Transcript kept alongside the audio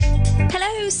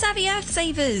Savvy Earth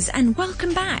Savers, and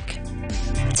welcome back.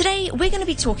 Today we're going to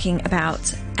be talking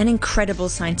about an incredible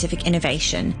scientific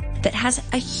innovation that has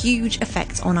a huge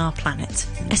effect on our planet,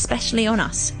 especially on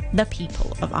us, the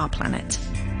people of our planet.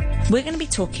 We're going to be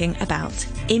talking about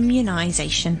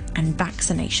immunization and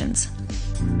vaccinations.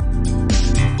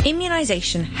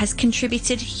 Immunization has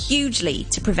contributed hugely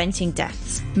to preventing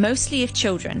deaths, mostly of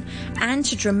children, and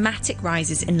to dramatic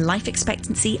rises in life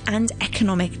expectancy and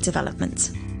economic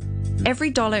development.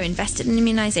 Every dollar invested in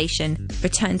immunization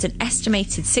returns an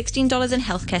estimated $16 in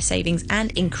healthcare savings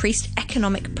and increased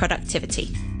economic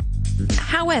productivity.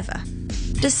 However,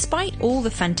 despite all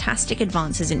the fantastic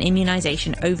advances in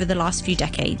immunization over the last few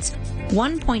decades,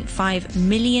 1.5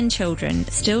 million children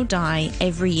still die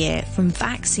every year from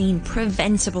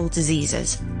vaccine-preventable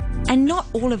diseases. And not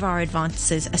all of our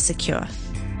advances are secure.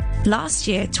 Last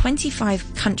year,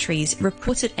 25 countries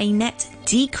reported a net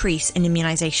decrease in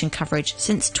immunization coverage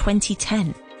since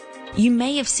 2010. You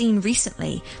may have seen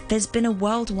recently there's been a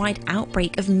worldwide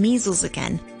outbreak of measles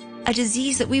again, a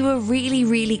disease that we were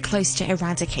really close to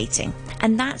eradicating,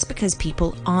 and that's because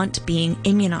people aren't being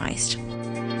immunized.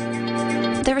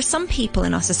 There are some people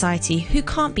in our society who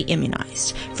can't be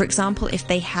immunized. For example, if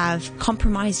they have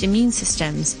compromised immune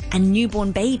systems and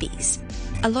newborn babies.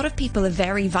 A lot of people are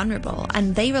very vulnerable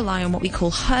and they rely on what we call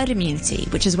herd immunity,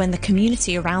 which is when the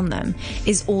community around them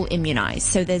is all immunized.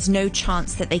 So there's no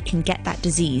chance that they can get that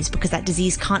disease because that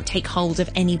disease can't take hold of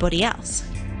anybody else.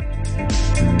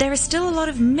 There are still a lot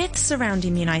of myths around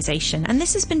immunization, and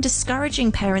this has been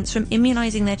discouraging parents from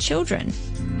immunizing their children.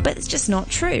 But it's just not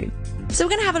true. So we're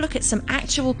going to have a look at some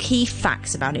actual key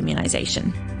facts about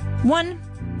immunization. 1.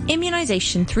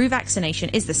 Immunization through vaccination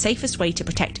is the safest way to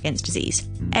protect against disease.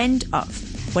 End of.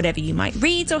 Whatever you might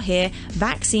read or hear,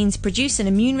 vaccines produce an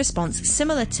immune response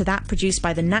similar to that produced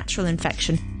by the natural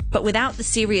infection, but without the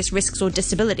serious risks or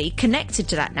disability connected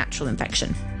to that natural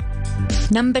infection.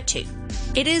 Number 2.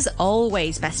 It is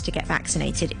always best to get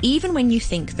vaccinated, even when you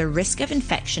think the risk of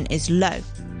infection is low.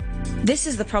 This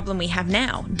is the problem we have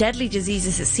now. Deadly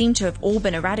diseases that seem to have all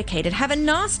been eradicated have a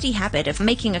nasty habit of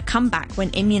making a comeback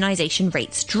when immunization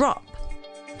rates drop.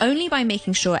 Only by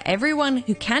making sure everyone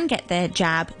who can get their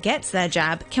jab gets their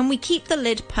jab can we keep the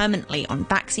lid permanently on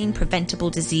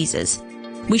vaccine-preventable diseases.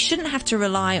 We shouldn't have to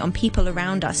rely on people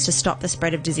around us to stop the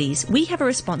spread of disease. We have a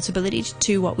responsibility to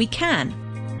do what we can.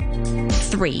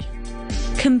 3.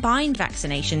 Combined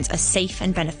vaccinations are safe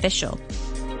and beneficial.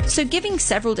 So giving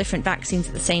several different vaccines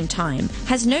at the same time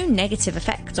has no negative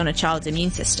effect on a child's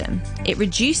immune system. It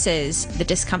reduces the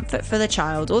discomfort for the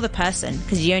child or the person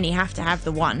because you only have to have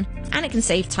the one, and it can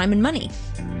save time and money.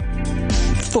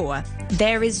 4.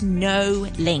 There is no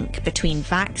link between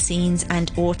vaccines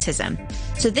and autism.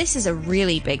 So this is a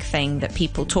really big thing that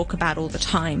people talk about all the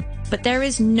time, but there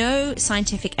is no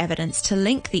scientific evidence to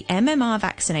link the MMR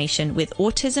vaccination with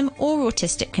autism or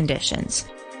autistic conditions.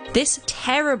 This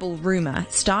terrible rumour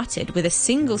started with a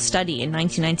single study in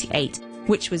 1998,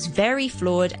 which was very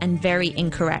flawed and very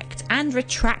incorrect, and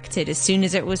retracted as soon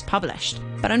as it was published.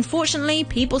 But unfortunately,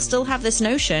 people still have this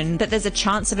notion that there's a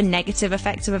chance of a negative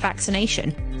effect of a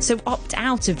vaccination, so opt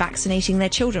out of vaccinating their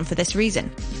children for this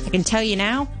reason. I can tell you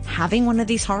now, having one of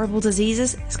these horrible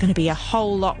diseases is going to be a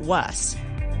whole lot worse.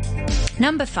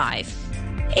 Number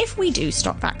 5. If we do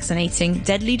stop vaccinating,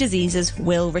 deadly diseases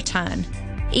will return.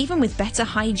 Even with better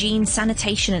hygiene,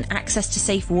 sanitation, and access to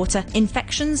safe water,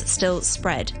 infections still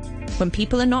spread. When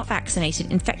people are not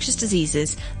vaccinated, infectious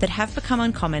diseases that have become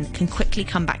uncommon can quickly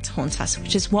come back to haunt us,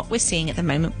 which is what we're seeing at the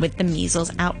moment with the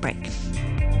measles outbreak.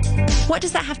 What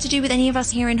does that have to do with any of us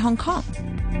here in Hong Kong?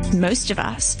 Most of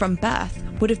us, from birth,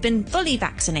 would have been fully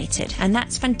vaccinated, and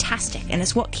that's fantastic, and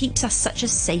it's what keeps us such a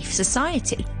safe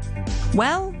society.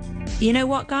 Well, you know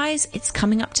what, guys? It's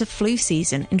coming up to flu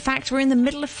season. In fact, we're in the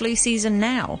middle of flu season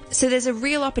now. So there's a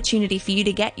real opportunity for you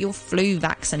to get your flu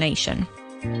vaccination.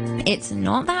 It's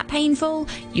not that painful.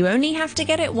 You only have to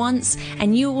get it once,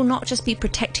 and you will not just be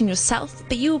protecting yourself,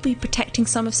 but you will be protecting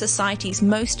some of society's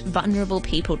most vulnerable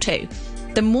people too.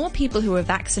 The more people who are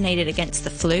vaccinated against the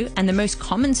flu and the most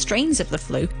common strains of the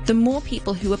flu, the more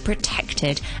people who are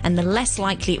protected, and the less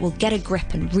likely it will get a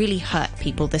grip and really hurt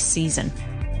people this season.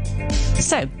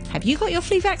 So, have you got your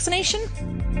flu vaccination?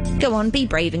 Go on, be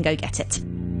brave and go get it.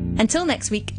 Until next week,